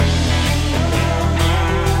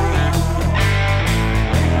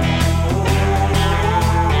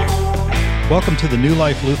Welcome to the New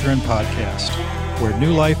Life Lutheran Podcast, where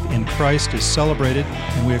new life in Christ is celebrated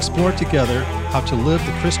and we explore together how to live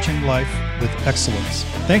the Christian life with excellence.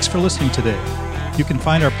 Thanks for listening today. You can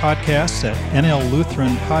find our podcasts at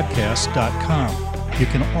nllutheranpodcast.com. You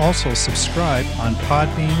can also subscribe on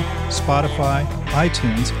Podbean, Spotify,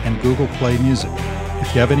 iTunes, and Google Play Music.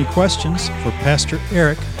 If you have any questions for Pastor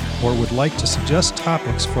Erik or would like to suggest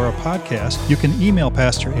topics for our podcast, you can email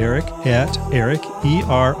Pastor Erik at Erik,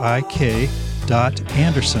 E-R-I-K,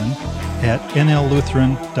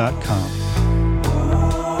 .anderson@nllutheran.com.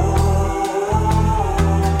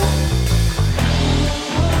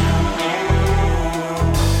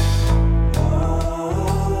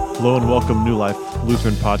 Hello and welcome, New Life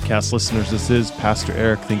Lutheran Podcast listeners. This is Pastor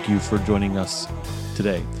Erik. Thank you for joining us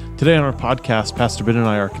today. Today on our podcast, Pastor Ben and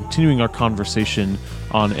I are continuing our conversation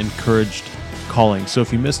on encouraged calling. So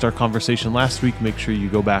if you missed our conversation last week, make sure you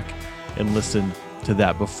go back and listen to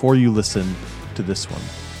that before you listen to this one.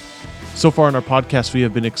 So far in our podcast, we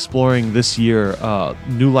have been exploring this year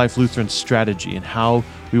New Life Lutheran strategy and how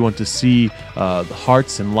we want to see the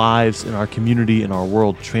hearts and lives in our community and our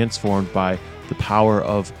world transformed by the power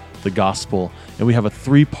of the gospel. And we have a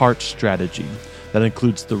three-part strategy that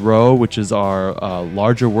includes the row, which is our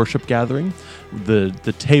larger worship gathering,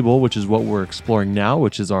 the table, which is what we're exploring now,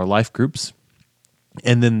 which is our life groups,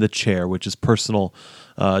 and then the chair, which is personal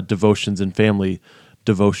devotions and family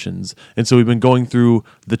devotions. And so we've been going through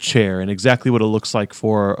the chair and exactly what it looks like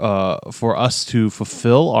for us to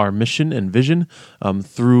fulfill our mission and vision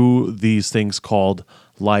through these things called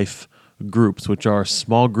life groups, which are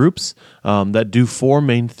small groups that do four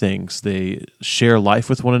main things. They share life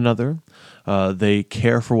with one another. They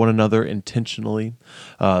care for one another intentionally.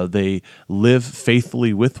 They live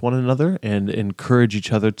faithfully with one another and encourage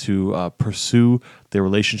each other to pursue their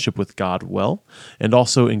relationship with God well, and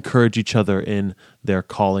also encourage each other in their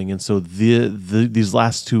calling. And so these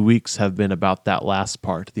last 2 weeks have been about that last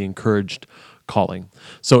part, the encouraged calling.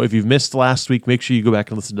 So if you've missed last week, make sure you go back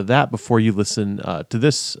and listen to that before you listen to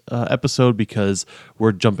this episode, because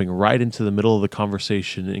we're jumping right into the middle of the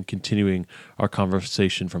conversation and continuing our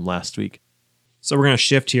conversation from last week. So we're going to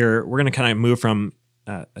shift here. We're going to kind of move from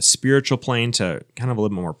a spiritual plane to kind of a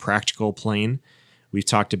little bit more practical plane. We've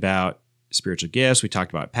talked about spiritual gifts. We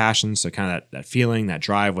talked about passion. So kind of that feeling, that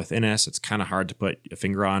drive within us. It's kind of hard to put a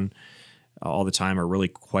finger on all the time or really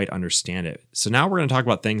quite understand it. So now we're going to talk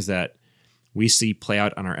about things that we see play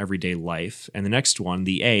out on our everyday life. And the next one,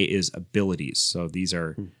 the A, is abilities. So these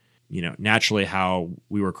are, naturally how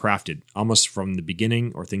we were crafted almost from the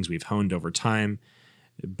beginning, or things we've honed over time.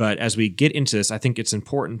 But as we get into this, I think it's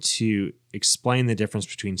important to explain the difference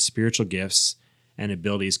between spiritual gifts and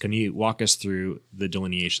abilities. Can you walk us through the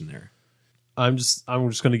delineation there? I'm just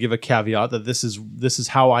going to give a caveat that this is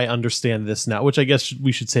how I understand this now, which I guess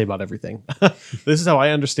we should say about everything. This is how I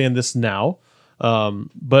understand this now.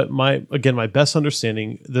 But my best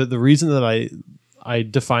understanding, the reason that I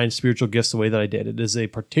define spiritual gifts the way that I did, it is a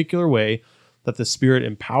particular way that the Spirit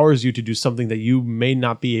empowers you to do something that you may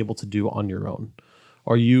not be able to do on your own,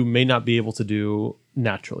 or you may not be able to do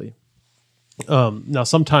naturally. Now,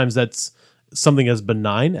 sometimes that's something as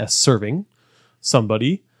benign as serving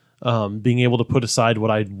somebody, being able to put aside what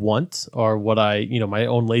I want or what my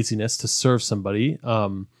own laziness to serve somebody.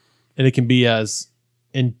 And it can be as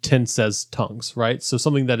intense as tongues, right? So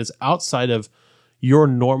something that is outside of your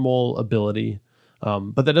normal ability,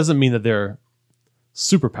 but that doesn't mean that they're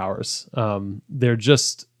superpowers. They're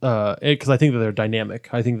just because I think that they're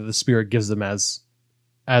dynamic. I think that the Spirit gives them as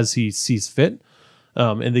He sees fit,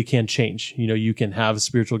 and they can change. You can have a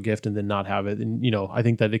spiritual gift and then not have it, and I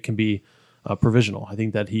think that it can be provisional. I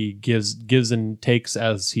think that He gives and takes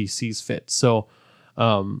as He sees fit. So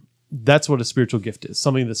that's what a spiritual gift is: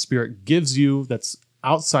 something the Spirit gives you that's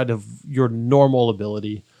outside of your normal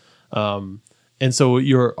ability. And so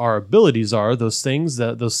our abilities are those things,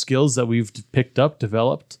 those skills that we've picked up,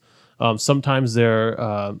 developed. Sometimes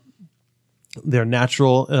they're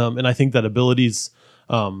natural. And I think that abilities,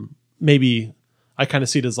 maybe I kind of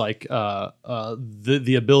see it as like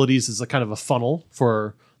the abilities is a kind of a funnel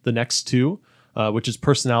for the next two, which is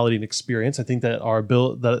personality and experience. I think that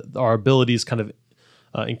our abilities kind of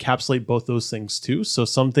encapsulate both those things too. So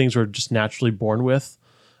some things are just naturally born with.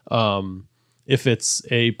 If it's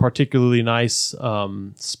a particularly nice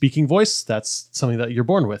speaking voice, that's something that you're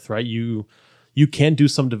born with, right? You can do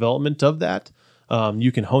some development of that.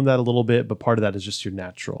 You can hone that a little bit, but part of that is just your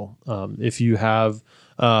natural. If you have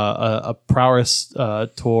a prowess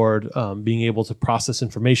toward being able to process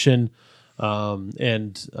information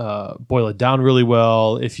and boil it down really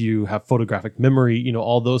well, if you have photographic memory,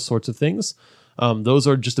 all those sorts of things, Those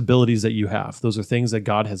are just abilities that you have. Those are things that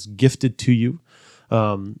God has gifted to you.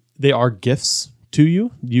 They are gifts to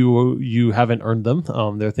you. You haven't earned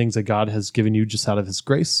them. They're things that God has given you just out of his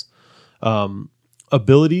grace.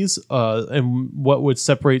 Abilities, and what would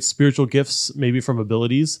separate spiritual gifts maybe from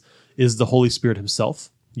abilities is the Holy Spirit himself.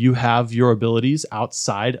 You have your abilities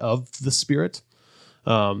outside of the Spirit.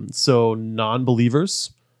 So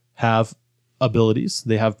non-believers have abilities.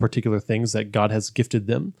 They have particular things that God has gifted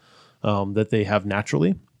them that they have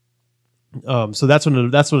naturally. So that's what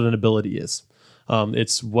an ability is.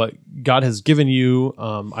 It's what God has given you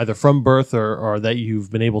either from birth or that you've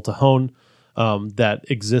been able to hone that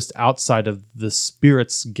exist outside of the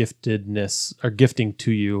Spirit's giftedness or gifting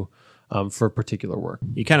to you for a particular work.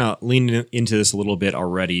 You kind of leaned into this a little bit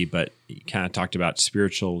already, but you kind of talked about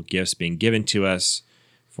spiritual gifts being given to us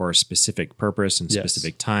for a specific purpose and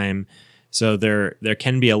specific time. So there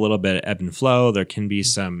can be a little bit of ebb and flow. There can be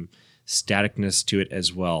some staticness to it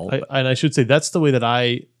as well. And I should say that's the way that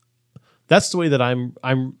I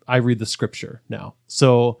read the Scripture now.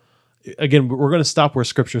 So again, we're going to stop where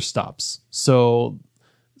Scripture stops. So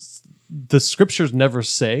the Scriptures never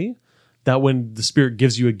say that when the Spirit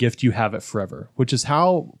gives you a gift, you have it forever, which is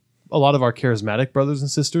how a lot of our charismatic brothers and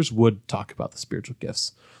sisters would talk about the spiritual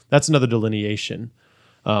gifts. That's another delineation,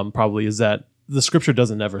 probably, is that the Scripture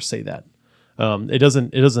doesn't ever say that. It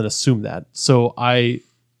doesn't assume that. So I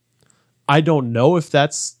don't know if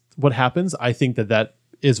that's what happens. I think that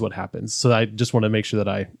is what happens. So I just want to make sure that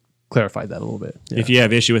I clarified that a little bit. Yeah. If you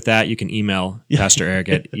have issue with that, you can email Pastor Erik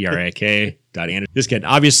at erik.anderson. Just kidding.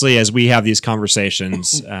 Obviously, as we have these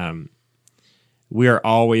conversations, we are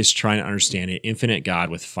always trying to understand an infinite God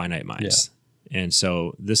with finite minds. Yeah. And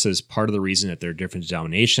so this is part of the reason that there are different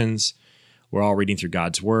denominations. We're all reading through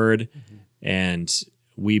God's word, and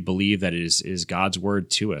we believe that it is God's word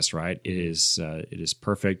to us, right? It is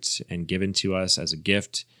perfect and given to us as a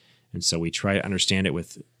gift. And so we try to understand it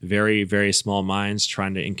with very, very small minds,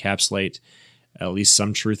 trying to encapsulate at least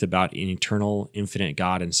some truth about an eternal, infinite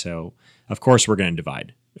God. And so, of course, we're going to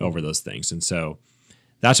divide over those things. And so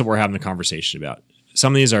that's what we're having the conversation about.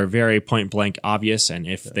 Some of these are very point blank obvious. And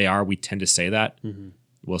if they are, we tend to say that.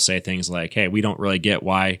 We'll say things like, hey, we don't really get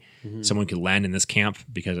why someone could land in this camp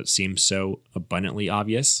because it seems so abundantly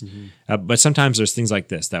obvious. But sometimes there's things like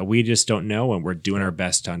this that we just don't know, and we're doing our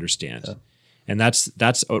best to understand. Yeah. And that's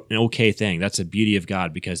an okay thing. That's the beauty of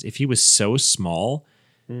God, because if he was so small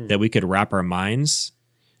that we could wrap our minds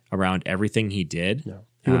around everything he did,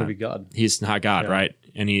 he wouldn't be God. He's not God, right?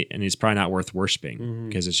 And he's probably not worth worshiping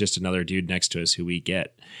because it's just another dude next to us who we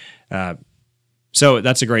get. So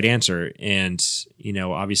that's a great answer. And,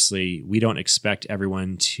 obviously we don't expect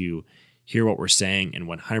everyone to hear what we're saying and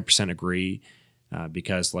 100% agree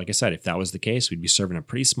because, like I said, if that was the case, we'd be serving a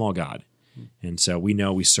pretty small God. And so we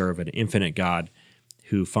know we serve an infinite God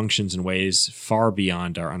who functions in ways far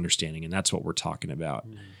beyond our understanding, and that's what we're talking about.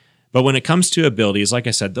 But when it comes to abilities, like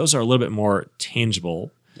I said, those are a little bit more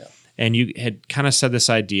tangible. Yeah. And you had kind of said this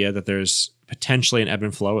idea that there's potentially an ebb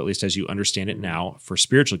and flow, at least as you understand it now, for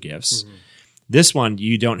spiritual gifts. This one,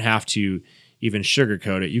 you don't have to even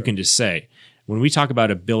sugarcoat it. You can just say, when we talk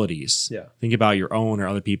about abilities, think about your own or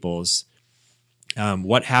other people's,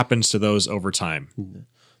 what happens to those over time?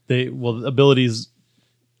 Abilities,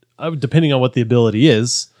 depending on what the ability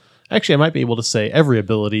is, actually, I might be able to say every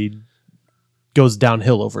ability goes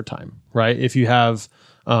downhill over time, right? If you have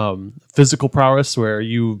physical prowess where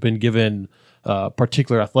you've been given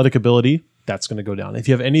particular athletic ability, that's going to go down. If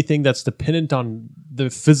you have anything that's dependent on the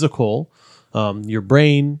physical, your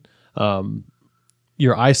brain,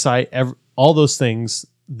 your eyesight, all those things,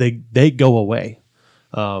 they go away.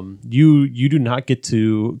 You do not get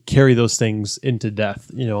to carry those things into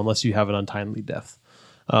death, unless you have an untimely death.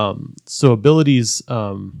 So abilities,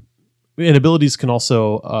 and abilities can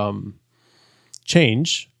also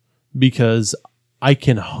change because I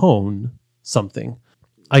can hone something.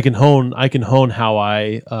 I can hone how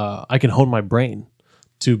I can hone my brain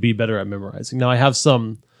to be better at memorizing. Now I have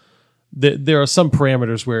there are some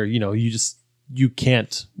parameters where you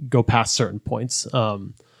can't go past certain points,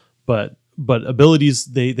 but abilities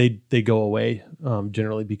they go away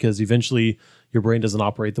generally because eventually your brain doesn't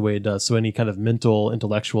operate the way it does. So any kind of mental,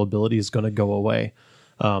 intellectual ability is going to go away.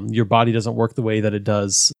 Your body doesn't work the way that it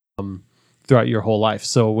does throughout your whole life.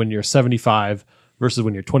 So when you're 75 versus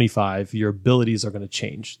when you're 25, your abilities are going to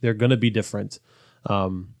change. They're going to be different,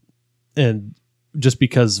 and just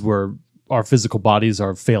because our physical bodies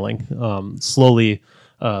are failing, slowly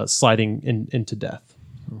sliding into death.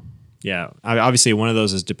 Yeah, obviously one of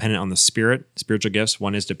those is dependent on the spiritual gifts.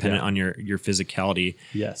 One is dependent on your physicality.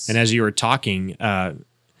 Yes. And as you were talking,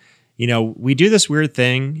 we do this weird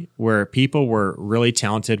thing where people were really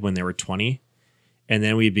talented when they were 20, and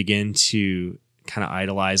then we begin to kind of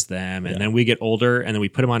idolize them, and then we get older, and then we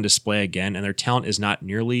put them on display again, and their talent is not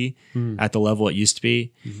nearly at the level it used to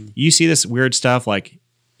be. You see this weird stuff like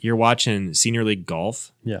you're watching senior league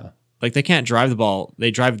golf. Yeah. Like they can't drive the ball. They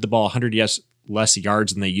drive the ball 100 less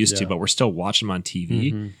yards than they used to, but we're still watching them on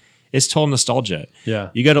TV. It's total nostalgia. Yeah.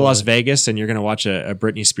 You go to Las Vegas and you're going to watch a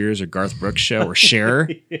Britney Spears or Garth Brooks show or Cher.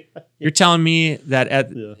 You're telling me that at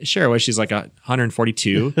Cher, she's like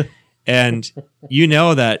 142, and you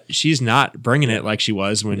know that she's not bringing it like she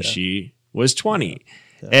was when she was 20.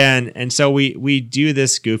 And so we do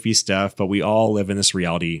this goofy stuff, but we all live in this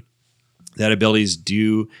reality that abilities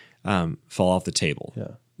do fall off the table.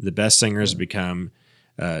 Yeah. The best singers become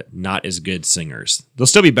not as good singers. They'll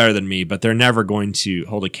still be better than me, but they're never going to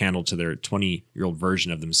hold a candle to their 20-year-old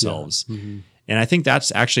version of themselves. And I think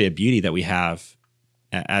that's actually a beauty that we have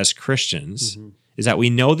as Christians, is that we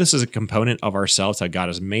know this is a component of ourselves that God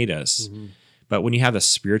has made us. But when you have the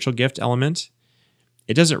spiritual gift element,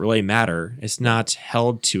 it doesn't really matter. It's not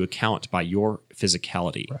held to account by your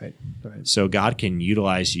physicality. Right. So God can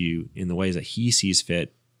utilize you in the ways that he sees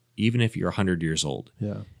fit, even if you're 100 years old.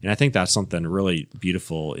 Yeah. And I think that's something really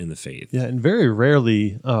beautiful in the faith. Yeah. And very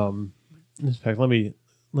rarely, in fact, let me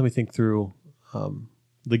think through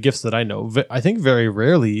the gifts that I know. I think very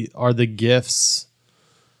rarely are the gifts,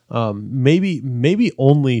 maybe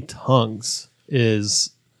only tongues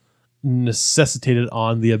is necessitated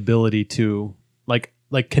on the ability to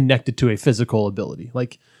like connected to a physical ability.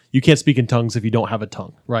 Like you can't speak in tongues if you don't have a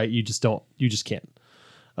tongue, right? You just can't.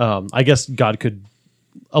 I guess God could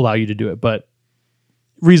allow you to do it, but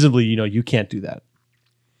reasonably, you can't do that.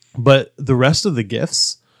 But the rest of the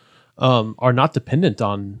gifts are not dependent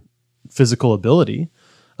on physical ability,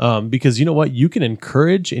 because you know what? You can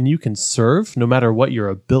encourage and you can serve no matter what your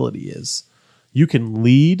ability is. You can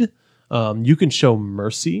lead, you can show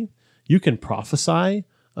mercy, you can prophesy,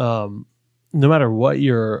 no matter what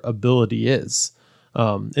your ability is.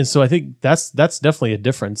 And so I think that's definitely a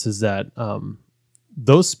difference, is that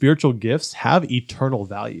those spiritual gifts have eternal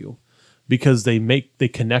value because they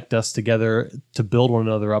connect us together to build one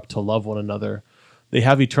another up, to love one another. They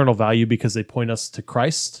have eternal value because they point us to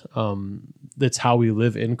Christ. That's how we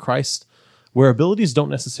live in Christ, where abilities don't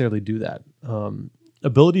necessarily do that.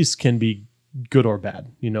 Abilities can be good or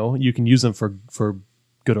bad. You can use them for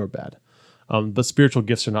good or bad. But spiritual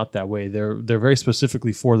gifts are not that way. They're very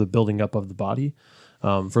specifically for the building up of the body,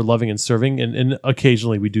 for loving and serving. And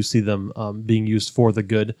occasionally we do see them being used for the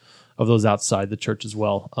good of those outside the church as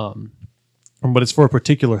well. But it's for a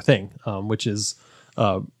particular thing, which is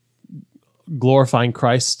glorifying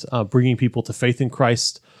Christ, bringing people to faith in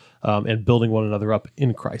Christ, and building one another up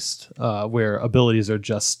in Christ, where abilities are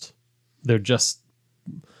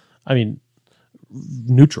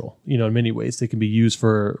neutral. In many ways they can be used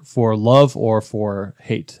for love or for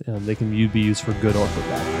hate, and they can be used for good or for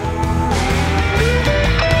bad.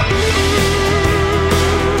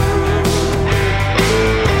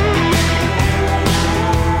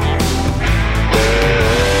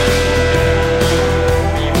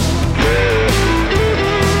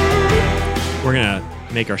 We're going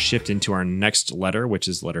to make our shift into our next letter, which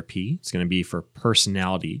is letter P. It's going to be for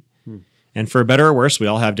personality. And for better or worse, we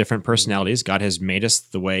all have different personalities. God has made us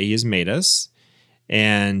the way he has made us.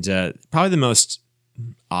 And probably the most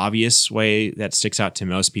obvious way that sticks out to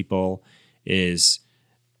most people is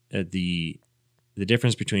the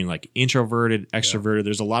difference between like introverted, extroverted. Yeah.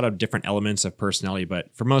 There's a lot of different elements of personality,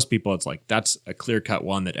 but for most people, it's like that's a clear-cut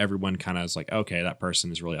one that everyone kind of is like, okay, that person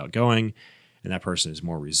is really outgoing, and that person is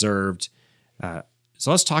more reserved.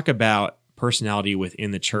 So let's talk about personality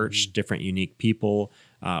within the church, different unique people.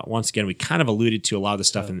 Once again, we kind of alluded to a lot of the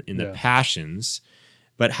stuff in the passions,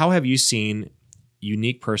 but how have you seen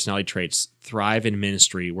unique personality traits thrive in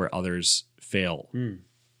ministry where others fail?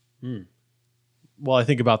 Well, I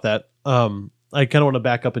think about that. I kind of want to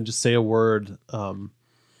back up and just say a word,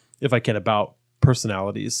 if I can, about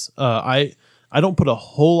personalities. I don't put a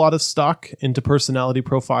whole lot of stock into personality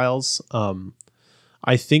profiles.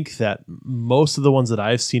 I think that most of the ones that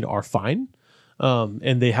I've seen are fine.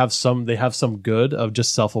 And they have some good of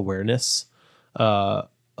just self-awareness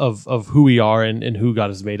of who we are and who God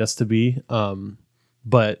has made us to be.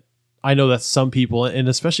 But I know that some people, and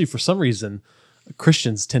especially for some reason,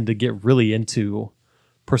 Christians tend to get really into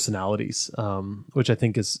personalities, which I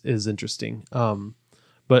think is interesting.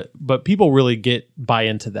 But people really buy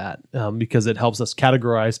into that because it helps us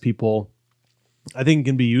categorize people. I think it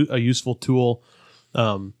can be a useful tool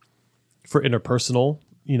for interpersonal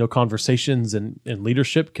conversations and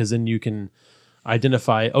leadership, because then you can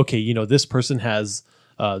identify, okay, this person has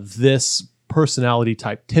this personality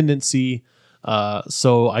type tendency.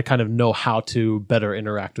 So I kind of know how to better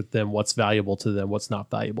interact with them, what's valuable to them, what's not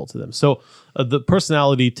valuable to them. So the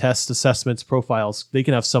personality test assessments, profiles, they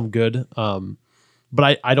can have some good,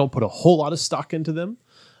 but I don't put a whole lot of stock into them.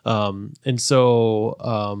 And so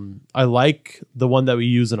I like the one that we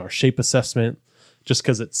use in our shape assessment just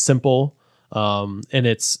because it's simple, and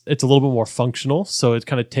it's a little bit more functional. So it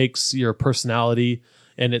kind of takes your personality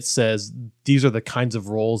and it says, these are the kinds of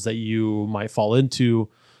roles that you might fall into.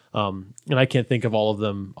 And I can't think of all of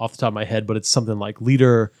them off the top of my head, but it's something like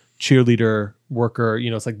leader, cheerleader, worker,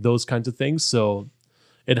 it's like those kinds of things. So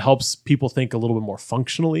it helps people think a little bit more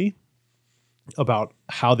functionally about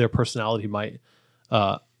how their personality might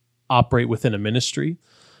operate within a ministry.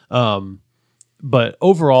 But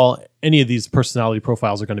overall, any of these personality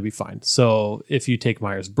profiles are going to be fine. So if you take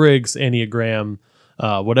Myers-Briggs, Enneagram,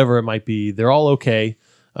 whatever it might be, they're all okay.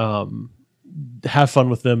 Have fun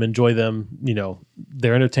with them, enjoy them.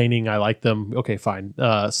 They're entertaining. I like them. Okay, fine.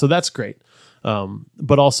 So that's great.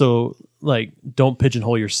 But also, like, don't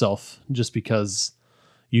pigeonhole yourself just because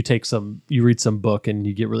you read some book and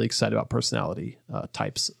you get really excited about personality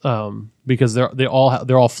types, because they're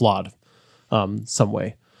all flawed some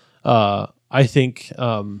way. I think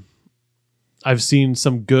I've seen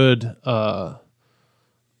some good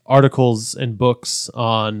articles and books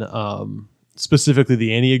on specifically the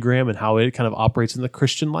Enneagram and how it kind of operates in the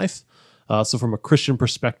Christian life. So from a Christian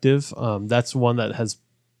perspective, that's one that has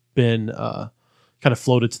been kind of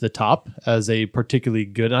floated to the top as a particularly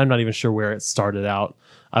good. I'm not even sure where it started out.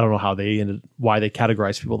 I don't know why they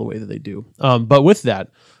categorize people the way that they do. But with that,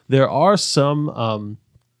 there are some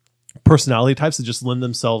personality types that just lend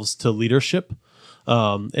themselves to leadership,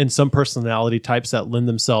 and some personality types that lend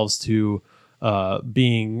themselves to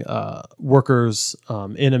being workers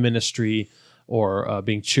in a ministry, or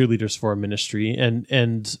being cheerleaders for a ministry.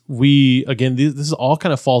 And we, again, this all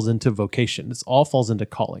kind of falls into vocation. This all falls into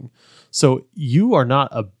calling. So you are not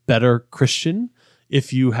a better Christian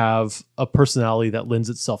if you have a personality that lends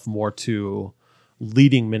itself more to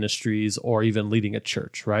leading ministries or even leading a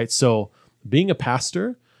church, right? So being a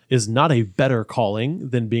pastor is not a better calling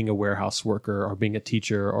than being a warehouse worker or being a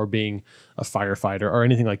teacher or being a firefighter or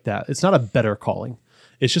anything like that. It's not a better calling.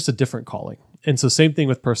 It's just a different calling. And so same thing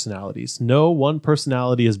with personalities. No one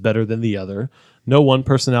personality is better than the other. No one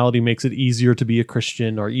personality makes it easier to be a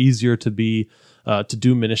Christian or easier to be to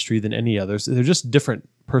do ministry than any others. They're just different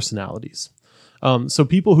personalities. So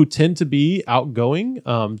people who tend to be outgoing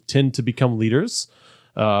tend to become leaders,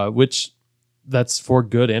 which that's for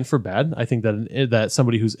good and for bad. I think that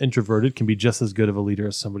somebody who's introverted can be just as good of a leader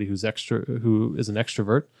as somebody who is an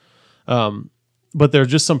extrovert. But there are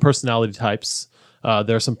just some personality types.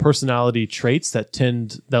 There are some personality traits that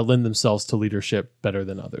lend themselves to leadership better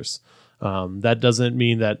than others. That doesn't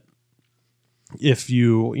mean that if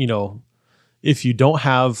you don't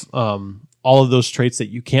have all of those traits that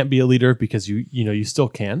you can't be a leader, because you still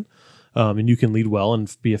can, and you can lead well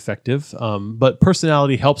and be effective. But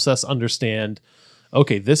personality helps us understand,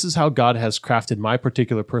 okay, this is how God has crafted my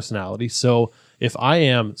particular personality. So if I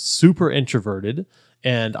am super introverted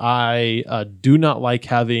and I do not like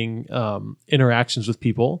having interactions with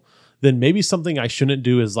people, then maybe something I shouldn't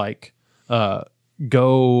do is like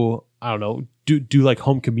go, I don't know, do like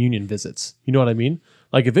home communion visits. You know what I mean?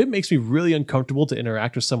 Like if it makes me really uncomfortable to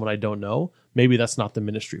interact with someone I don't know, maybe that's not the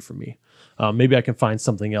ministry for me. Maybe I can find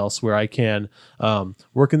something else where I can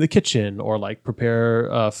work in the kitchen or like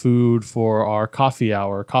prepare food for our coffee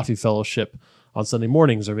fellowship on Sunday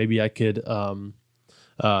mornings. Or maybe I could,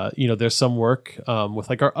 there's some work with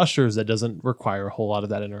like our ushers that doesn't require a whole lot of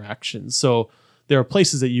that interaction. So there are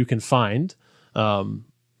places that you can find.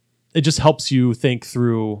 It just helps you think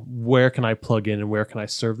through, where can I plug in and where can I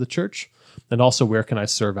serve the church? And also, where can I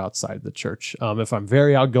serve outside the church? If I'm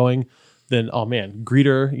very outgoing, then, oh man,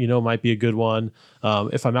 greeter, might be a good one.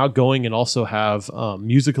 If I'm outgoing and also have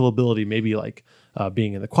musical ability, maybe like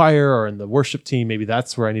being in the choir or in the worship team, maybe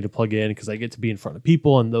that's where I need to plug in because I get to be in front of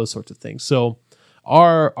people and those sorts of things. So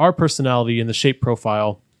our personality in the shape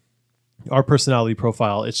profile, our personality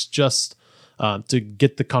profile, it's just to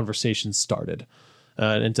get the conversation started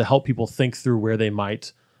and to help people think through where they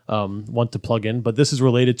might want to plug in. But this is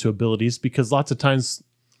related to abilities, because lots of times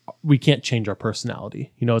we can't change our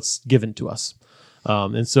personality. It's given to us.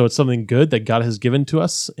 And so it's something good that God has given to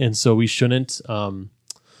us. And so we shouldn't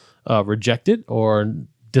reject it or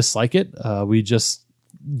dislike it. We just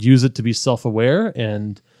use it to be self-aware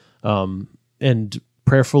and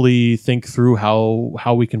prayerfully think through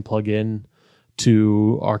how we can plug in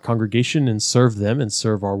to our congregation and serve them and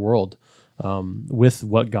serve our world with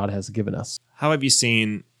what God has given us. How have you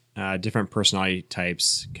seen different personality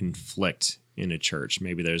types conflict in a church.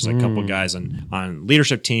 Maybe there's a couple guys on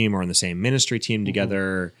leadership team or on the same ministry team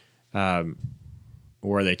together,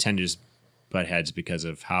 or they tend to just butt heads because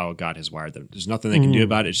of how God has wired them. There's nothing they can do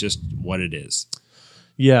about it. It's just what it is.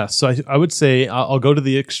 Yeah, so I would say I'll go to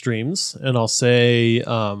the extremes, and I'll say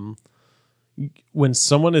when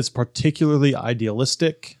someone is particularly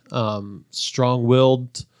idealistic,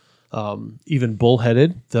 strong-willed, even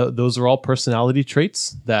bullheaded, those are all personality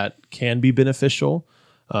traits that can be beneficial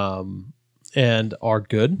and are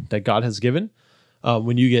good that God has given.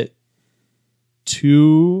 When you get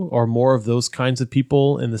two or more of those kinds of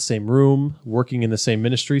people in the same room, working in the same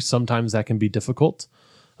ministry, sometimes that can be difficult.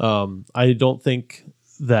 I don't think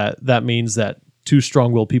that means that two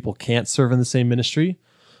strong-willed people can't serve in the same ministry.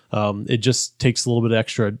 It just takes a little bit of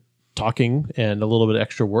extra talking and a little bit of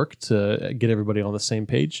extra work to get everybody on the same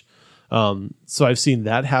page. So I've seen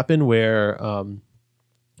that happen where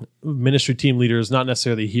ministry team leaders, not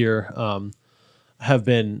necessarily here, have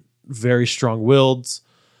been very strong-willed,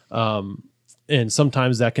 and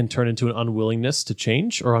sometimes that can turn into an unwillingness to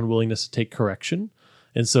change or unwillingness to take correction.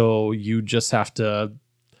 And so you just have to,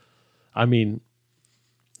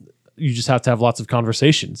 you just have to have lots of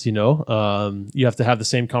conversations, you have to have the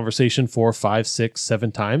same conversation 4, 5, 6,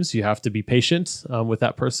 7 times. You have to be patient with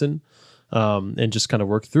that person and just kind of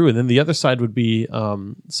work through. And then the other side would be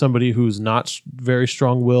somebody who's not very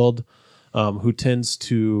strong-willed, who tends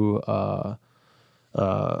to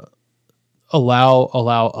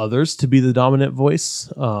allow others to be the dominant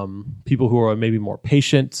voice. People who are maybe more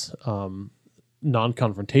patient,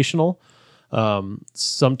 non-confrontational.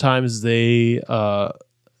 Sometimes they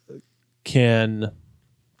sometimes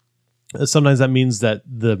that means that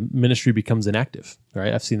the ministry becomes inactive,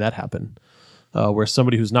 right? I've seen that happen, where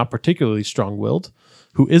somebody who's not particularly strong-willed,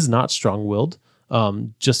 who is not strong-willed,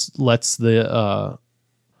 just lets the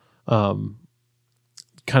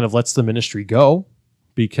lets the ministry go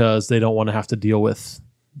because they don't want to have to deal with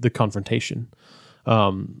the confrontation.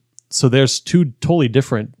 So there's two totally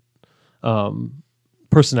different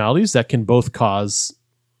personalities that can both cause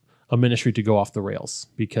a ministry to go off the rails,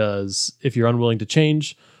 because if you're unwilling to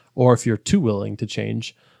change or if you're too willing to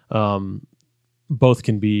change, both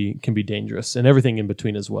can be dangerous, and everything in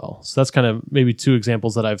between as well. So that's kind of maybe two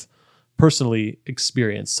examples that I've personally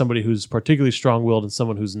experienced: somebody who's particularly strong-willed and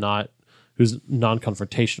someone who's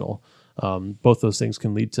non-confrontational. Both those things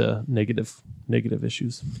can lead to negative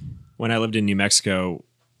issues. When I lived in New Mexico,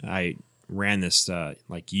 I ran this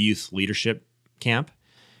youth leadership camp.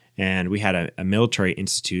 And we had a military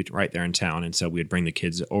institute right there in town. And so we would bring the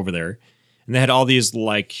kids over there. And they had all these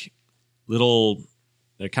little,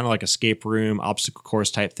 they're kind of like escape room, obstacle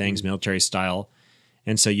course type things, military style.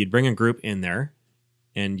 And so you'd bring a group in there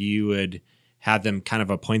and you would have them kind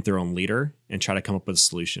of appoint their own leader and try to come up with a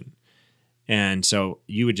solution. And so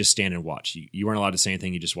you would just stand and watch. You weren't allowed to say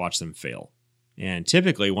anything. You just watch them fail. And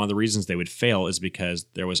typically one of the reasons they would fail is because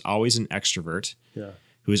there was always an extrovert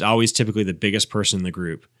who was always typically the biggest person in the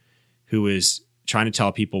group, who was trying to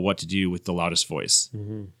tell people what to do with the loudest voice.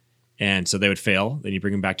 Mm-hmm. And so they would fail. Then you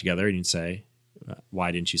bring them back together and you'd say,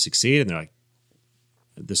 why didn't you succeed? And they're like,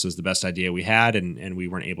 this was the best idea we had, and we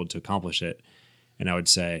weren't able to accomplish it. And I would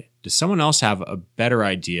say, does someone else have a better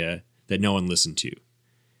idea that no one listened to?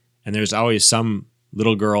 And there's always some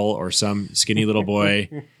little girl or some skinny little boy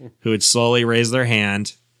who would slowly raise their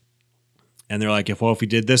hand. And they're like, if we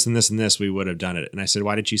did this and this and this, we would have done it. And I said,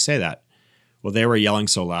 why didn't you say that? Well, they were yelling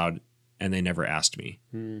so loud and they never asked me.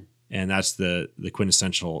 And that's the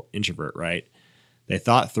quintessential introvert, right? They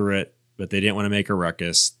thought through it, but they didn't want to make a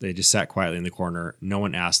ruckus. They just sat quietly in the corner. No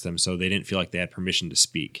one asked them, so they didn't feel like they had permission to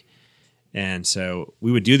speak. And so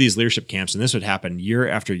we would do these leadership camps, and this would happen year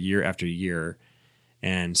after year after year.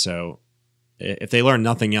 And so if they learned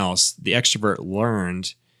nothing else, the extrovert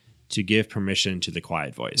learned to give permission to the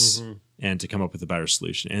quiet voice and to come up with a better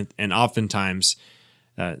solution. And oftentimes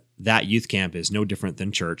that youth camp is no different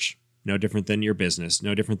than church, no different than your business,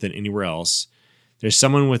 no different than anywhere else. There's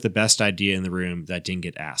someone with the best idea in the room that didn't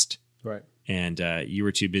get asked. Right. And you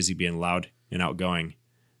were too busy being loud and outgoing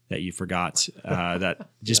that you forgot that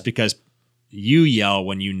just because you yell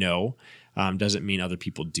when you know doesn't mean other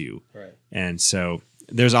people do. Right. And so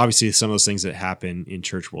there's obviously some of those things that happen in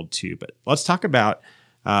church world too. But let's talk about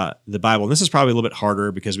the Bible. And this is probably a little bit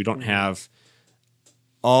harder because we don't have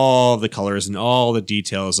all the colors and all the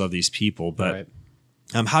details of these people. But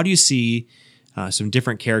how do you see some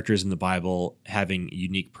different characters in the Bible having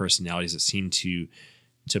unique personalities that seem to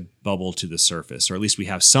bubble to the surface, or at least we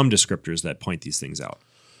have some descriptors that point these things out?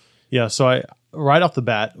 Yeah. So right off the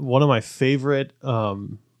bat, one of my favorite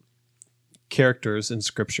characters in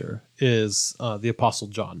Scripture is the Apostle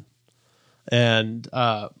John. And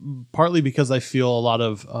partly because I feel a lot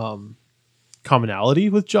of commonality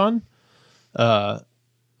with John.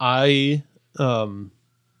 I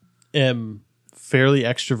am fairly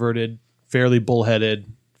extroverted, fairly bullheaded,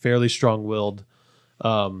 fairly strong-willed.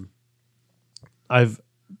 Part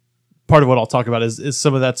of what I'll talk about is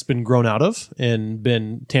some of that's been grown out of and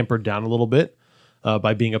been tampered down a little bit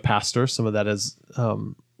by being a pastor. Some of that has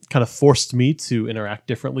kind of forced me to interact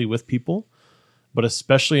differently with people, but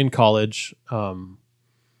especially in college,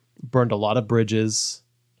 burned a lot of bridges,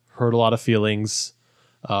 hurt a lot of feelings,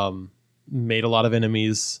 made a lot of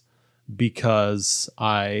enemies because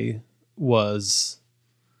I was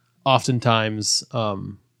oftentimes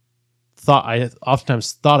thought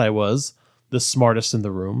I was the smartest in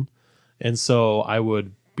the room, and so I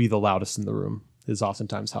would be the loudest in the room. Is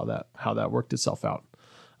oftentimes how that worked itself out.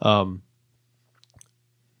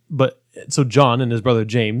 But so John and his brother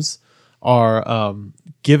James are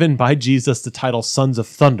given by Jesus the title Sons of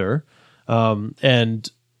Thunder,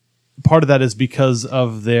 and part of that is because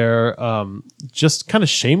of their just kind of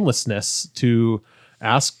shamelessness to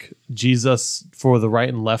ask Jesus for the right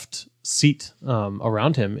and left seat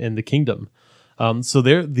around him in the kingdom. So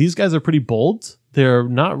these guys are pretty bold. They're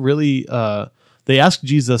not really. They ask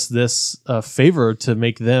Jesus this favor to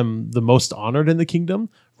make them the most honored in the kingdom,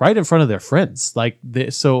 right in front of their friends. They're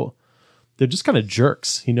just kind of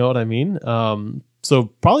jerks. You know what I mean? So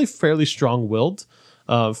probably fairly strong-willed,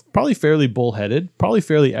 probably fairly bullheaded, probably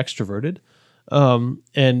fairly extroverted,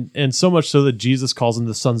 and so much so that Jesus calls them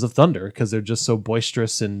the Sons of Thunder because they're just so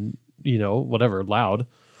boisterous and loud.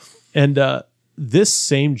 And this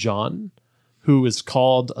same John, who is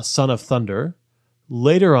called a son of thunder,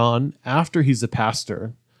 later on, after he's a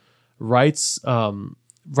pastor, writes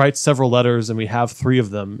several letters, and we have 3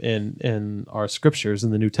 of them in our scriptures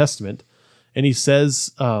in the New Testament. And he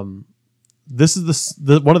says, this is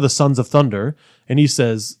one of the sons of thunder, and he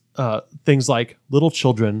says things like, "Little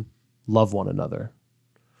children, love one another."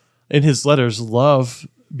 In his letters, love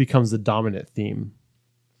becomes the dominant theme.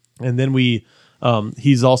 And then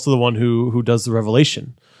he's also the one who does the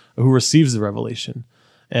revelation, who receives the revelation.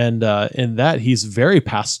 And in that, he's very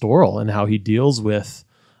pastoral in how he deals with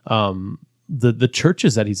the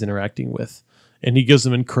churches that he's interacting with. And he gives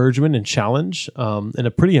them encouragement and challenge in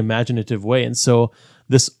a pretty imaginative way. And so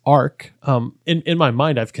this arc, in my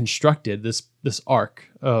mind, I've constructed this arc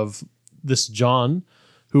of this John,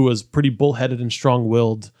 who was pretty bullheaded and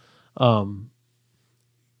strong-willed,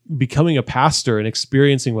 becoming a pastor and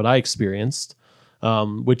experiencing what I experienced,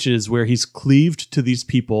 which is where he's cleaved to these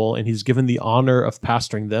people and he's given the honor of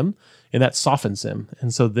pastoring them, and that softens him.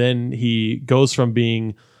 And so then he goes from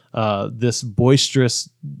being this boisterous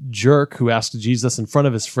jerk who asked Jesus in front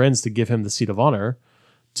of his friends to give him the seat of honor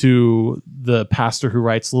to the pastor who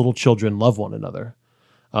writes, "Little children, love one another."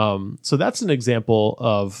 So that's an example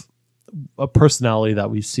of a personality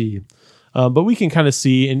that we see. But we can kind of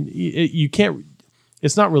see, and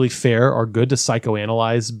it's not really fair or good to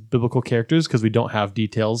psychoanalyze biblical characters because we don't have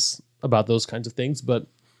details about those kinds of things. But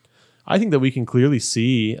I think that we can clearly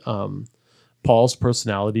see Paul's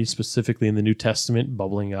personality, specifically in the New Testament,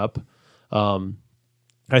 bubbling up.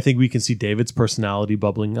 I think we can see David's personality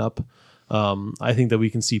bubbling up. I think that we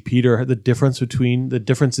can see Peter, the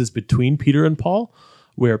differences between Peter and Paul,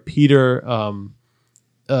 where Peter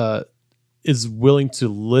is willing to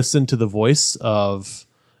listen to the voice of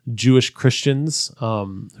Jewish Christians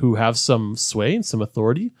who have some sway and some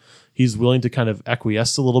authority. He's willing to kind of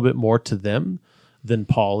acquiesce a little bit more to them than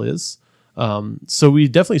Paul is. So we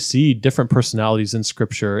definitely see different personalities in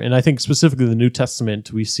Scripture, and I think specifically the New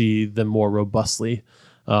Testament, we see them more robustly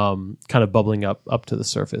kind of bubbling up to the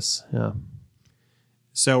surface. Yeah.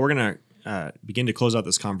 So we're going to begin to close out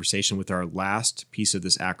this conversation with our last piece of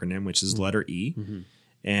this acronym, which is letter E. Mm-hmm.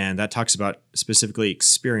 And that talks about specifically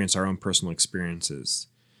experience, our own personal experiences.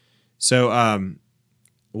 So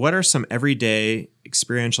what are some everyday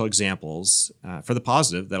experiential examples for the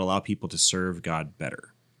positive that allow people to serve God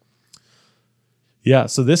better? Yeah,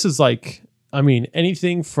 so this is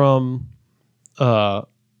anything from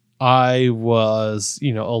I was, a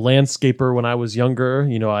landscaper when I was younger.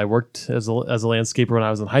 I worked as a landscaper when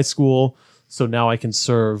I was in high school. So now I can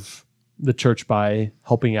serve the church by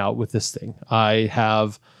helping out with this thing. I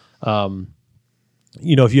have,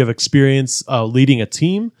 if you have experience leading a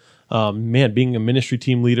team, being a ministry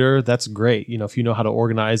team leader, that's great. If you know how to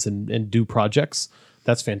organize and do projects,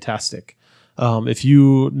 that's fantastic. If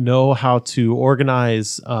you know how to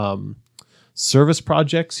organize service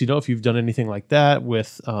projects, if you've done anything like that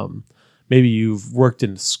with maybe you've worked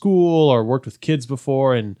in school or worked with kids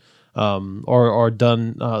before and or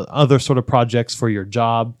done other sort of projects for your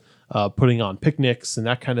job, putting on picnics and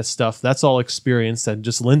that kind of stuff. That's all experience that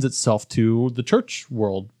just lends itself to the church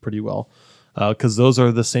world pretty well, because those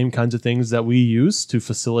are the same kinds of things that we use to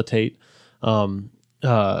facilitate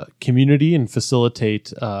community and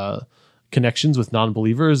facilitate connections with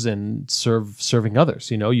non-believers and serving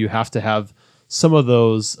others. You have to have some of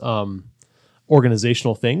those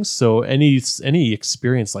organizational things. So any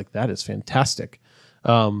experience like that is fantastic.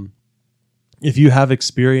 If you have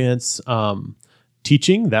experience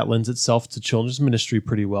teaching, that lends itself to children's ministry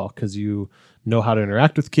pretty well, because you know how to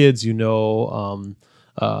interact with kids.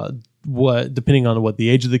 What, depending on what the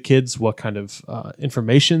age of the kids, what kind of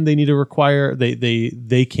information they need to require,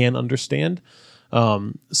 they can understand.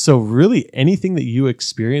 So really anything that you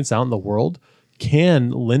experience out in the world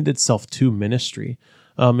can lend itself to ministry.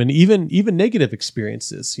 And even negative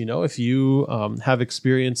experiences, if you have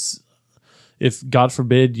experience, if God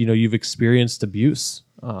forbid, you've experienced abuse,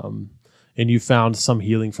 and you found some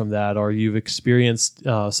healing from that, or you've experienced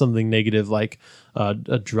something negative like a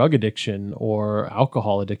drug addiction or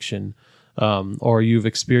alcohol addiction, or you've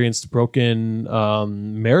experienced broken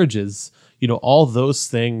marriages, all those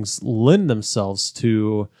things lend themselves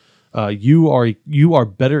to you are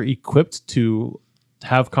better equipped to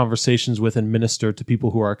have conversations with and minister to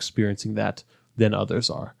people who are experiencing that than others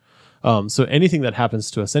are. So anything that happens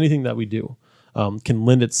to us, anything that we do, can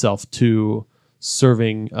lend itself to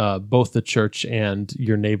serving both the church and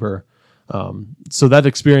your neighbor. So that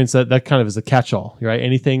experience, that kind of is a catch-all, right?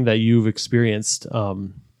 Anything that you've experienced,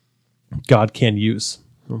 God can use.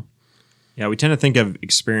 Yeah, we tend to think of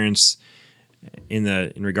experience in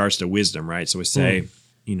regards to wisdom, right? So we say,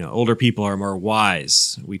 older people are more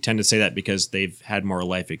wise. We tend to say that because they've had more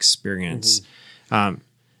life experience.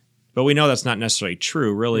 But we know that's not necessarily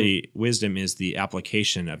true. Really, wisdom is the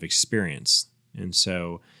application of experience. And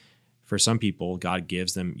so for some people, God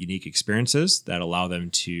gives them unique experiences that allow them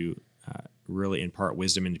to really impart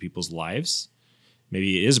wisdom into people's lives.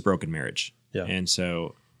 Maybe it is a broken marriage. Yeah. And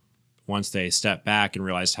so once they step back and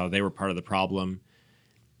realize how they were part of the problem,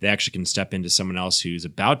 they actually can step into someone else who's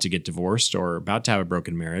about to get divorced or about to have a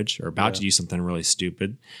broken marriage or about to do something really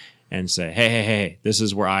stupid and say, hey, this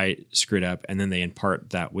is where I screwed up. And then they impart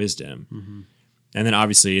that wisdom. And then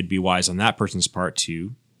obviously it'd be wise on that person's part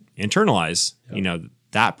to internalize,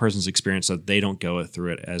 that person's experience so that they don't go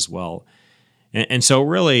through it as well. And so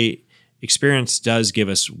really experience does give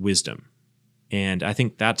us wisdom. And I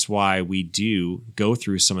think that's why we do go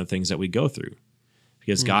through some of the things that we go through,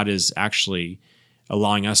 because God is actually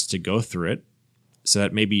allowing us to go through it so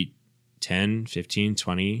that maybe 10, 15,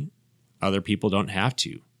 20 other people don't have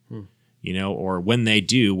to, or when they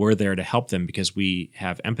do, we're there to help them because we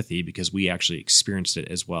have empathy, because we actually experienced it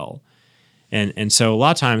as well. And so a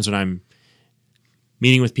lot of times when I'm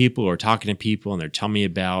meeting with people or talking to people and they're telling me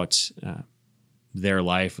about their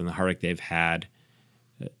life and the heartache they've had,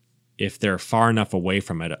 if they're far enough away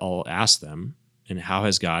from it, I'll ask them, and how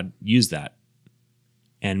has God used that?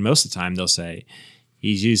 And most of the time they'll say,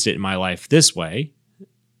 He's used it in my life this way,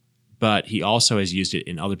 but He also has used it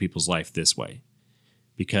in other people's life this way.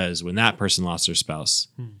 Because when that person lost their spouse,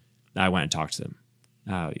 I went and talked to them,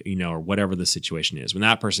 or whatever the situation is. When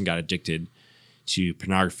that person got addicted to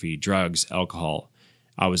pornography, drugs, alcohol,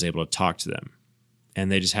 I was able to talk to them.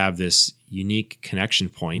 And they just have this unique connection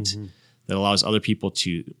point that allows other people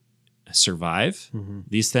to survive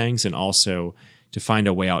these things and also to find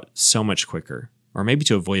a way out so much quicker, or maybe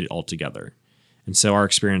to avoid it altogether. And so our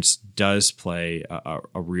experience does play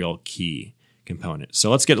a real key component.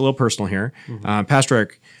 So let's get a little personal here. Pastor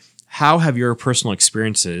Erik, how have your personal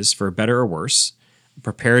experiences, for better or worse,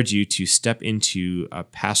 prepared you to step into a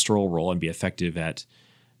pastoral role and be effective at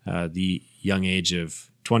the young age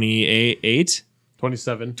of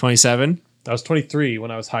 27? 27? I was 23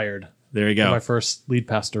 when I was hired. There you go. My first lead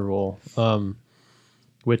pastor role,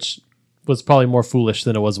 which was probably more foolish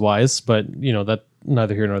than it was wise, but that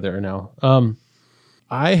neither here nor there now.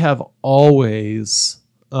 I have always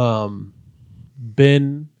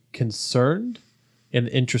been concerned and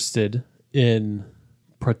interested in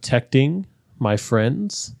protecting my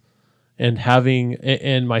friends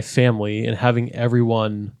and my family and having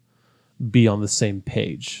everyone be on the same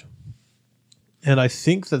page. And I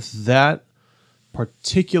think that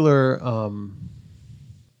particular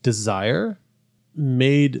desire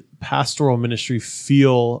made pastoral ministry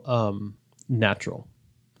feel natural.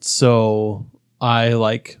 So I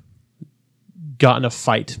got in a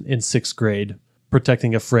fight in 6th grade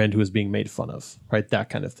protecting a friend who was being made fun of, right? That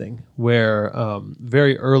kind of thing, where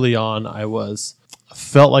very early on I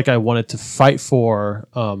felt like I wanted to fight for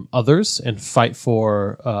others and fight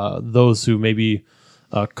for those who maybe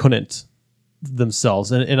couldn't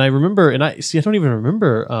themselves. And I remember, and I don't even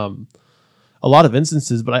remember a lot of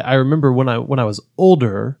instances, but I remember when I was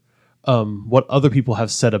older, what other people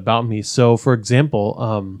have said about me. So, for example,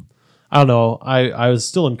 I don't know, I was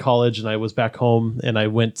still in college and I was back home and I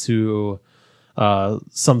went to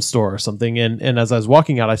some store or something. And as I was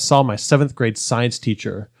walking out, I saw my 7th grade science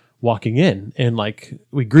teacher walking in, and like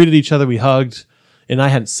we greeted each other, we hugged, and I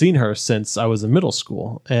hadn't seen her since I was in middle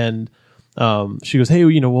school. And she goes, "Hey,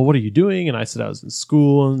 well, what are you doing?" And I said, "I was in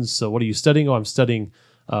school." And so, "What are you studying?" "Oh, I'm studying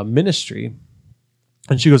ministry."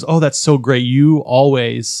 And she goes, "Oh, that's so great. You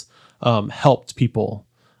always helped people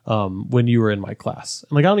when you were in my class."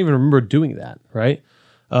 And like, I don't even remember doing that, right?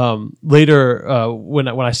 Later, when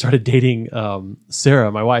I started dating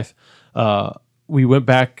Sarah, my wife, we went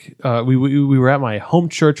back. We were at my home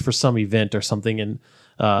church for some event or something, and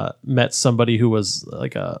met somebody who was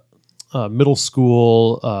like a middle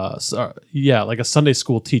school, like a Sunday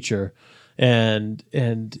school teacher, and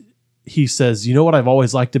he says, "You know what I've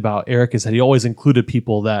always liked about Erik is that he always included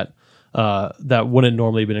people that wouldn't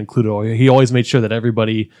normally have been included, or he always made sure that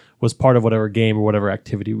everybody was part of whatever game or whatever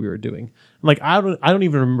activity we were doing." I'm like, I don't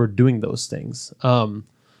even remember doing those things.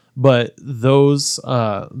 But those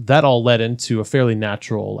that all led into a fairly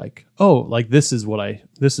natural, like, oh, like this is what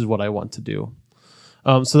I want to do.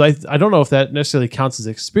 So I don't know if that necessarily counts as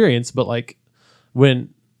experience, but like when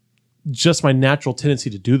just my natural tendency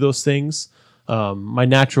to do those things, my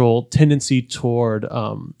natural tendency toward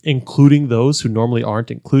including those who normally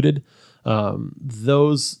aren't included,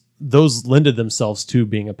 those lended themselves to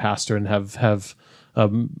being a pastor and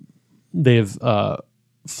they've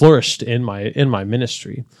flourished in my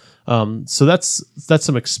ministry. So that's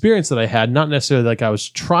some experience that I had, not necessarily like I was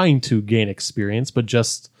trying to gain experience, but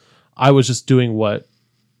just I was just doing what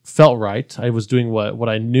felt right. I was doing what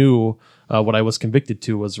I knew, what I was convicted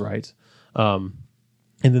to was right.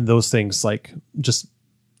 And then those things it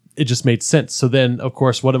just made sense. So then, of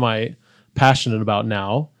course, what am I passionate about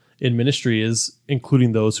now in ministry is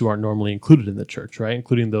including those who aren't normally included in the church, right?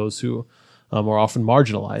 Including those who are often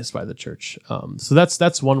marginalized by the church. So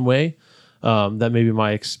that's one way that maybe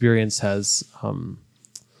my experience has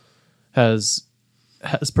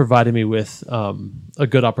provided me with a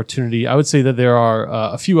good opportunity. I would say that there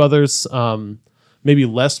are a few others, maybe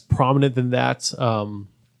less prominent than that.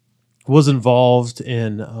 Was involved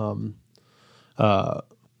in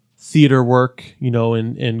theater work,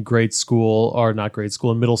 in grade school, or not grade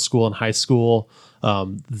school, in middle school and high school.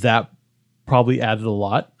 That probably added a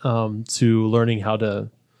lot to learning how to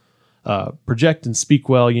project and speak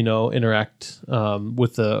well, interact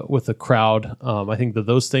with the crowd. I think that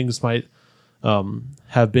those things might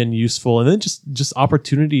have been useful. And then just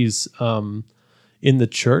opportunities in the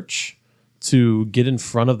church to get in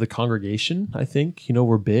front of the congregation, I think,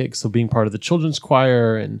 were big. So being part of the children's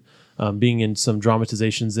choir and being in some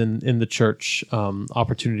dramatizations in the church,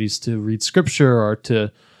 opportunities to read scripture or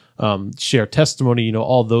to share testimony,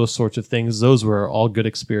 all those sorts of things. Those were all good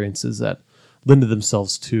experiences that lended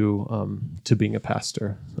themselves to being a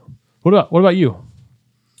pastor. So, what about you?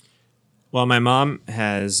 Well, my mom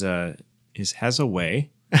has a way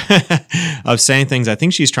of saying things. I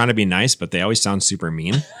think she's trying to be nice, but they always sound super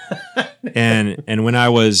mean. And when I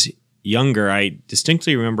was younger, I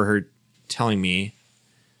distinctly remember her telling me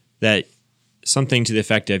that something to the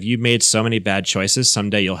effect of, "You made so many bad choices.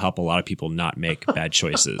 Someday you'll help a lot of people not make bad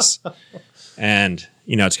choices." And,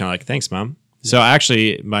 it's kind of like, "Thanks, Mom." Yeah. So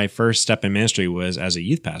actually, my first step in ministry was as a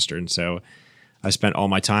youth pastor. And so I spent all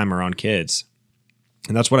my time around kids.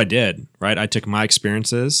 And that's what I did, right? I took my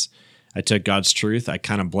experiences, I took God's truth, I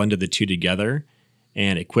kind of blended the two together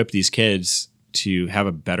and equipped these kids to have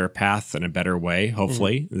a better path and a better way,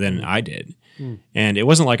 hopefully, than I did. And it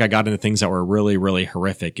wasn't like I got into things that were really, really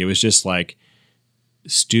horrific. It was just like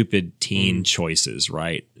stupid teen choices,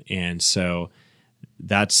 right? And so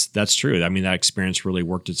that's true. I mean, that experience really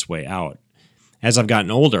worked its way out. As I've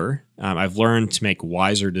gotten older, I've learned to make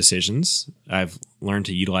wiser decisions. I've learned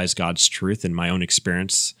to utilize God's truth in my own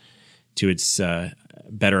experience to its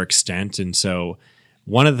better extent. And so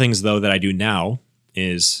one of the things, though, that I do now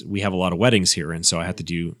is we have a lot of weddings here. And so I have to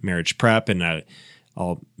do marriage prep, and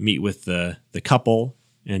I'll meet with the couple,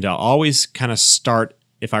 and I'll always kind of start,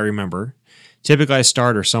 if I remember, typically I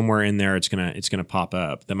start, or somewhere in there it's gonna pop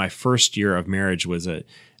up, that my first year of marriage was an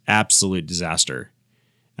absolute disaster.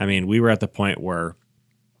 I mean, we were at the point where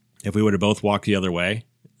if we would have both walked the other way,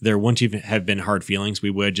 there wouldn't even have been hard feelings. We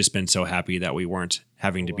would have just been so happy that we weren't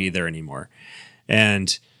having to be there anymore.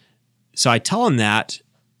 And so I tell him that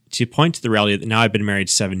to point to the reality that now I've been married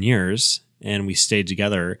 7 years, and we stayed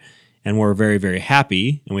together, and we're very, very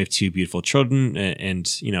happy, and we have 2 beautiful children, and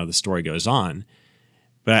the story goes on.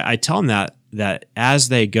 But I tell them that as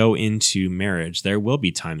they go into marriage, there will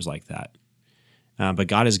be times like that. But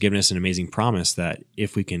God has given us an amazing promise that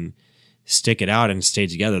if we can stick it out and stay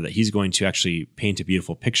together, that He's going to actually paint a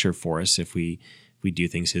beautiful picture for us if we do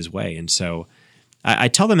things His way. And so I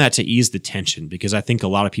tell them that to ease the tension, because I think a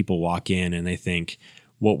lot of people walk in and they think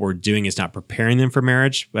what we're doing is not preparing them for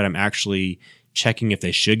marriage, but I'm actually checking if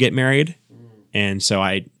they should get married. And so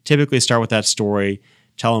I typically start with that story,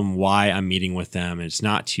 tell them why I'm meeting with them. And it's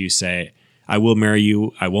not to say, I will marry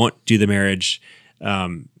you, I won't do the marriage,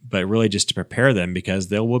 but really just to prepare them, because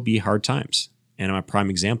there will be hard times. And I'm a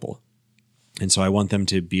prime example. And so I want them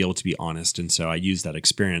to be able to be honest. And so I use that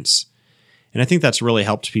experience. And I think that's really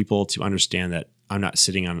helped people to understand that I'm not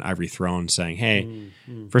sitting on an ivory throne saying, hey,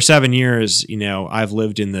 for 7 years, I've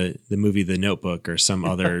lived in the movie The Notebook or some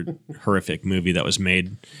other horrific movie that was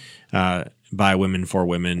made by women, for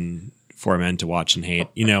men to watch and hate,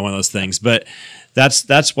 one of those things. But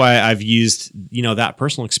that's why I've used, that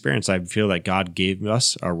personal experience. I feel that God gave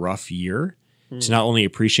us a rough year to not only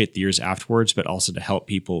appreciate the years afterwards, but also to help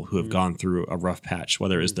people who have gone through a rough patch,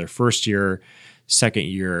 whether it's their first year, second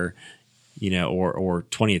year, or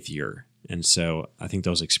 20th year. And so I think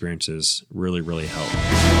those experiences really, really help.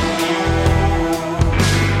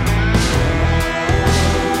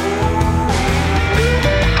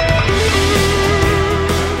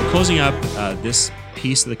 Closing up this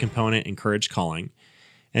piece of the component, encourage calling.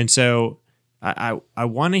 And so I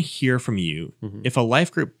want to hear from you. If a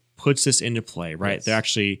life group puts this into play, right? Yes. They're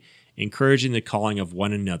actually encouraging the calling of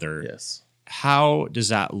one another. Yes. How does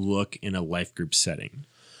that look in a life group setting?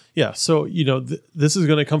 Yeah. So, this is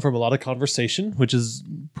going to come from a lot of conversation, which is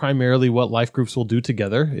primarily what life groups will do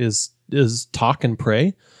together is talk and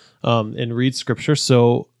pray and read scripture.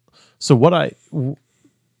 So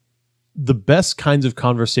the best kinds of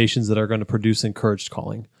conversations that are going to produce encouraged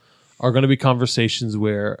calling are going to be conversations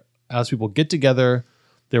where, as people get together,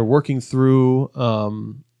 they're working through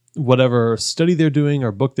whatever study they're doing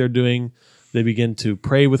or book they're doing. They begin to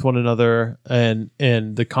pray with one another, and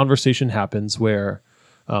the conversation happens where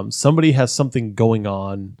somebody has something going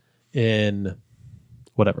on in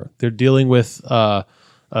whatever. They're dealing with a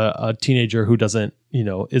teenager who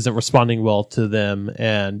isn't responding well to them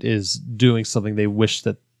and is doing something they wish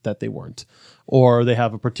that they weren't, or they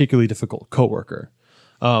have a particularly difficult coworker.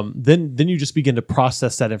 Then you just begin to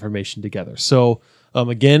process that information together. So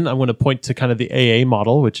again, I'm going to point to kind of the AA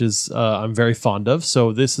model, which is I'm very fond of.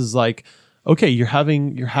 So this is like, okay, you're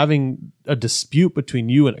having a dispute between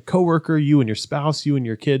you and a coworker, you and your spouse, you and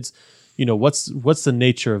your kids. What's the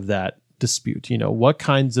nature of that dispute? What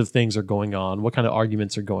kinds of things are going on? What kind of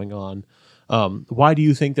arguments are going on? Why do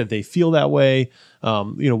you think that they feel that way?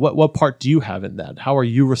 What part do you have in that? How are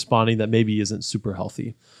you responding that maybe isn't super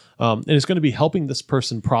healthy? And it's going to be helping this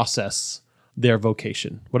person process their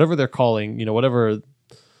vocation, whatever they're calling, whatever.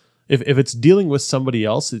 If it's dealing with somebody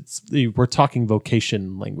else, we're talking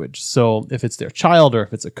vocation language. So if it's their child, or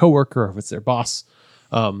if it's a coworker, or if it's their boss,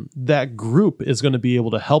 that group is going to be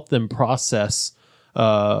able to help them process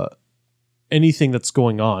anything that's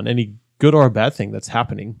going on, any good or bad thing that's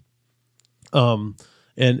happening. And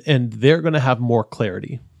they're going to have more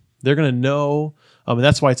clarity. They're going to know, and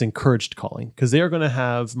that's why it's encouraged calling, because they're going to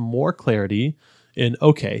have more clarity in,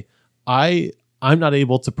 okay, I'm not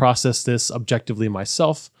able to process this objectively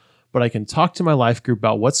myself, but I can talk to my life group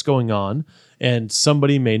about what's going on, and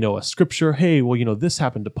somebody may know a scripture. Hey, well, this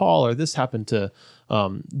happened to Paul, or this happened to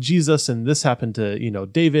Jesus, and this happened to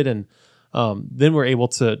David, and then we're able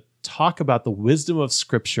to talk about the wisdom of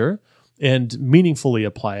scripture and meaningfully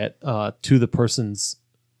apply it to the person's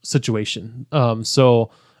situation.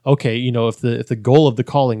 So, okay, if the goal of the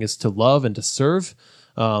calling is to love and to serve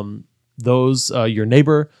those your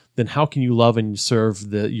neighbor, then how can you love and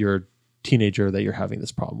serve your teenager that you're having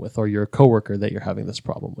this problem with, or your coworker that you're having this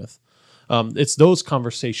problem with? It's those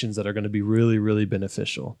conversations that are going to be really, really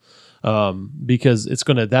beneficial, because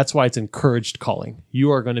that's why it's encouraged calling.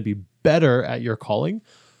 You are going to be better at your calling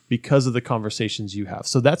because of the conversations you have.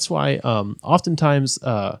 So that's why oftentimes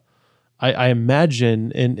I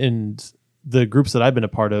imagine in the groups that I've been a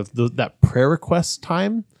part of, that prayer request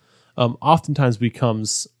time oftentimes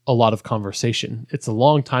becomes a lot of conversation. It's a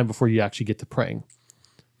long time before you actually get to praying,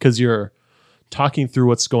 because you're talking through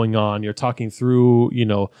what's going on. You're talking through,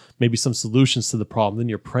 maybe some solutions to the problem. Then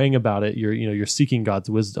you're praying about it. You're seeking God's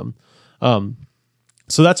wisdom.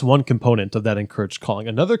 So that's one component of that encouraged calling.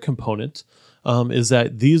 Another component is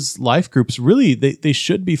that these life groups really, they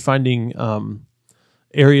should be finding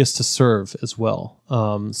areas to serve as well.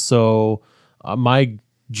 So my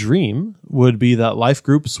dream would be that life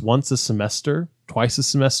groups once a semester, twice a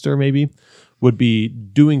semester maybe, would be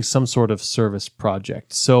doing some sort of service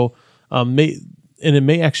project. So it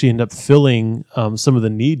may actually end up filling some of the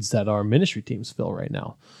needs that our ministry teams fill right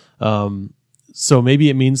now. So maybe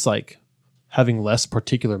it means like having less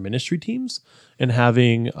particular ministry teams and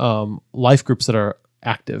having life groups that are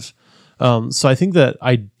active. So I think that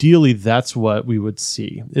ideally that's what we would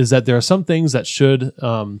see, is that there are some things that should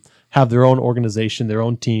have their own organization, their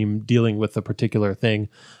own team dealing with a particular thing.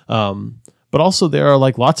 But also there are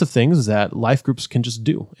like lots of things that life groups can just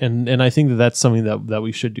do. And I think that that's something that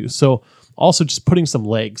we should do. So also just putting some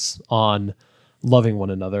legs on loving one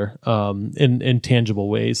another in tangible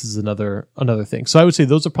ways is another thing. So I would say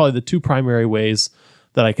those are probably the two primary ways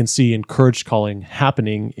that I can see encouraged calling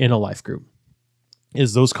happening in a life group,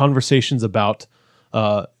 is those conversations about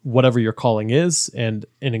whatever your calling is and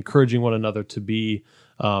encouraging one another to be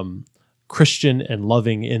Christian and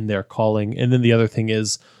loving in their calling. And then the other thing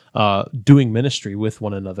is doing ministry with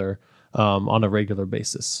one another on a regular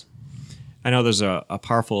basis. I know there's a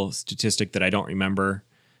powerful statistic that I don't remember,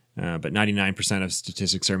 but 99% of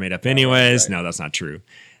statistics are made up anyways. Right. No, that's not true.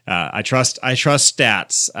 I trust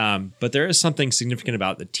stats, but there is something significant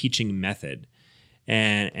about the teaching method.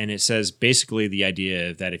 And it says basically the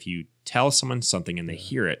idea that if you tell someone something and they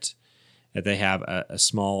hear it, that they have a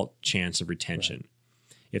small chance of retention.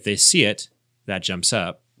 Right. If they see it, that jumps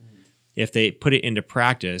up. If they put it into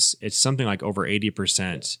practice, it's something like over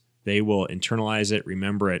 80%. They will internalize it,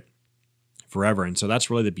 remember it forever. And so that's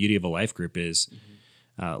really the beauty of a life group is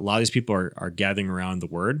a lot of these people are gathering around the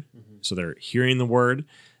word. So they're hearing the word,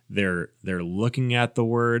 they're looking at the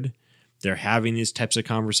word, they're having these types of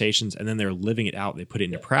conversations, and then they're living it out. They put it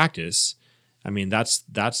into practice. I mean, that's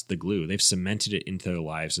the glue. They've cemented it into their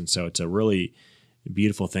lives. And so it's a really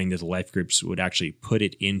beautiful thing that the life groups would actually put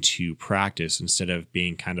it into practice instead of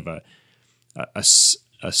being kind of a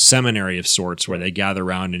seminary of sorts where they gather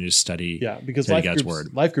around and just study, because God's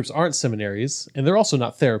word. Life groups aren't seminaries, and they're also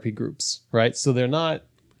not therapy groups, right? So they're not.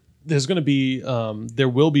 There's going to be there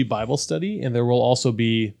will be Bible study, and there will also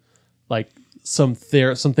be like some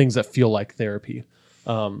things that feel like therapy,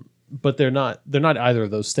 but they're not either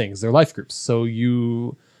of those things. They're life groups, so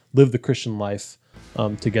you live the Christian life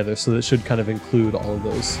together. So that should kind of include all of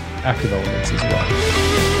those active elements as well.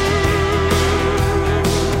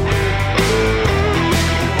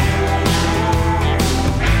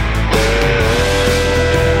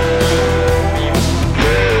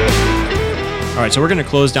 All right, so we're going to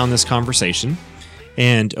close down this conversation.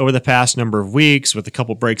 And over the past number of weeks, with a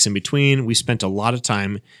couple breaks in between, we spent a lot of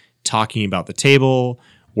time talking about the table,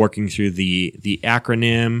 working through the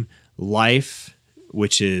acronym LIFE,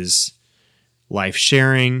 which is life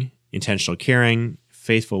sharing, intentional caring,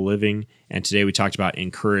 faithful living, and today we talked about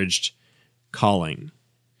encouraged calling.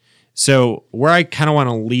 So where I kind of want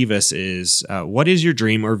to leave us is, what is your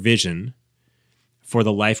dream or vision for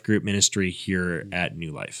the life group ministry here at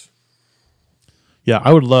New Life? Yeah,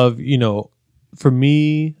 I would love, for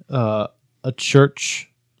me, a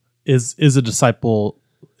church is a disciple.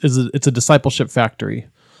 It's a discipleship factory.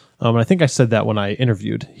 And I think I said that when I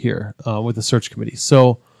interviewed here with the search committee.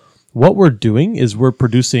 So what we're doing is we're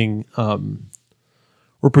producing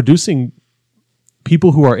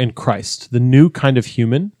people who are in Christ, the new kind of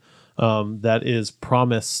human that is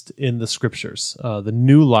promised in the scriptures, the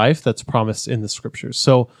new life that's promised in the scriptures.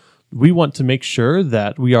 So we want to make sure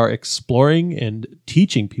that we are exploring and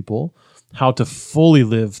teaching people how to fully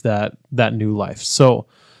live that new life. So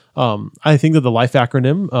I think that the LIFE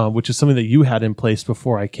acronym, which is something that you had in place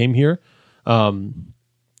before I came here,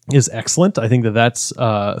 is excellent. I think that that's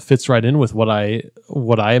fits right in with what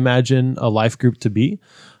I imagine a life group to be.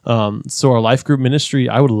 So our life group ministry,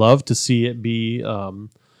 I would love to see it be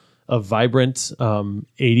a vibrant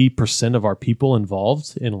 80% of our people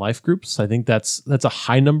involved in life groups. I think that's a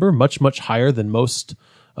high number, much higher than most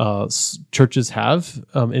churches have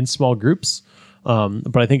in small groups.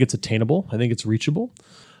 But I think it's attainable. I think it's reachable.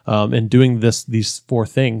 And doing these four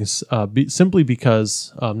things not simply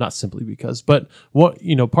because, but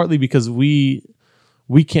partly because we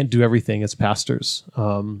can't do everything as pastors,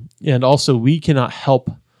 and also we cannot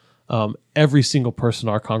help every single person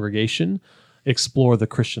in our congregation explore the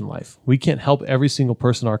Christian life. We can't help every single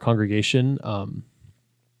person in our congregation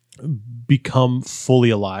become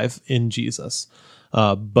fully alive in Jesus.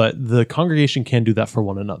 But the congregation can do that for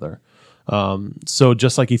one another. So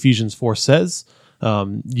just like Ephesians 4 says,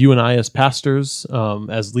 you and I as pastors,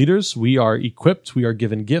 as leaders, we are equipped, we are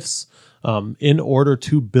given gifts in order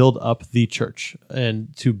to build up the church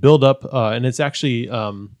and to build up, and it's actually,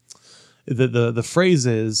 the phrase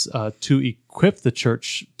is to equip the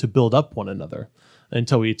church to build up one another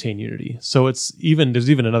until we attain unity. So there's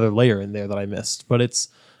even another layer in there that I missed, but it's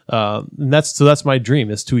And that's my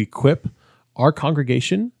dream, is to equip our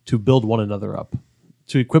congregation to build one another up,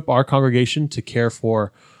 to equip our congregation to care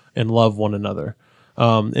for and love one another.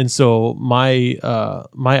 And so my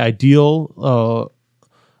ideal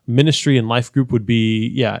ministry and life group would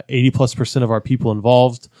be 80+% of our people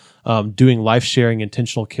involved, doing life sharing,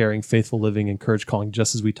 intentional caring, faithful living, and courage calling,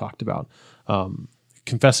 just as we talked about,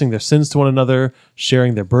 confessing their sins to one another,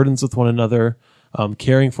 sharing their burdens with one another,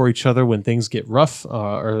 caring for each other when things get rough,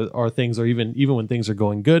 or things, or even when things are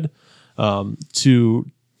going good,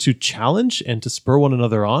 to challenge and to spur one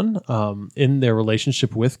another on in their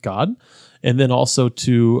relationship with God, and then also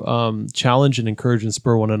to challenge and encourage and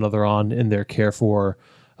spur one another on in their care for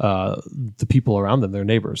the people around them, their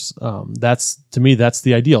neighbors. That's, to me, that's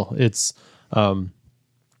the ideal. It's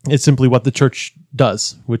simply what the church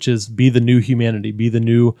does, which is be the new humanity, be the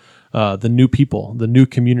new people, the new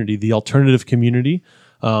community, the alternative community,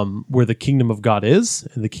 where the kingdom of God is,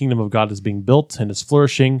 and the kingdom of God is being built and is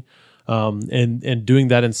flourishing, and doing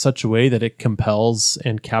that in such a way that it compels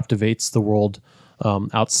and captivates the world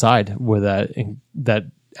outside, where that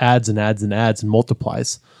adds and adds and adds and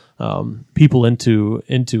multiplies people into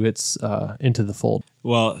the fold.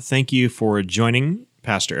 Well, thank you for joining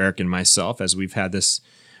Pastor Erik and myself as we've had this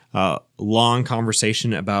long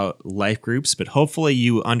conversation about life groups, but hopefully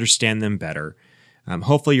you understand them better.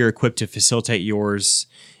 Hopefully you're equipped to facilitate yours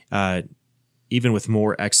even with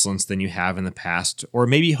more excellence than you have in the past, or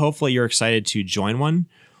maybe hopefully you're excited to join one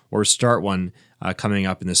or start one coming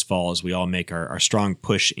up in this fall as we all make our strong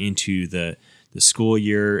push into the school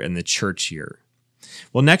year and the church year.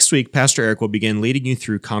 Well, next week, Pastor Erik will begin leading you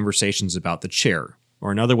through conversations about the chair,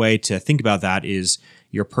 or another way to think about that is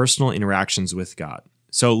your personal interactions with God.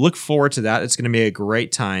 So look forward to that. It's going to be a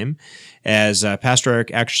great time as Pastor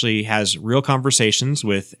Erik actually has real conversations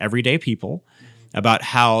with everyday people about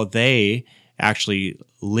how they actually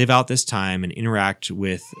live out this time and interact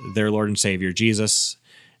with their Lord and Savior, Jesus,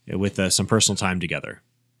 with some personal time together.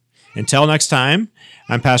 Until next time,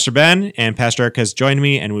 I'm Pastor Ben, and Pastor Erik has joined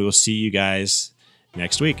me, and we will see you guys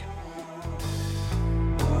next week.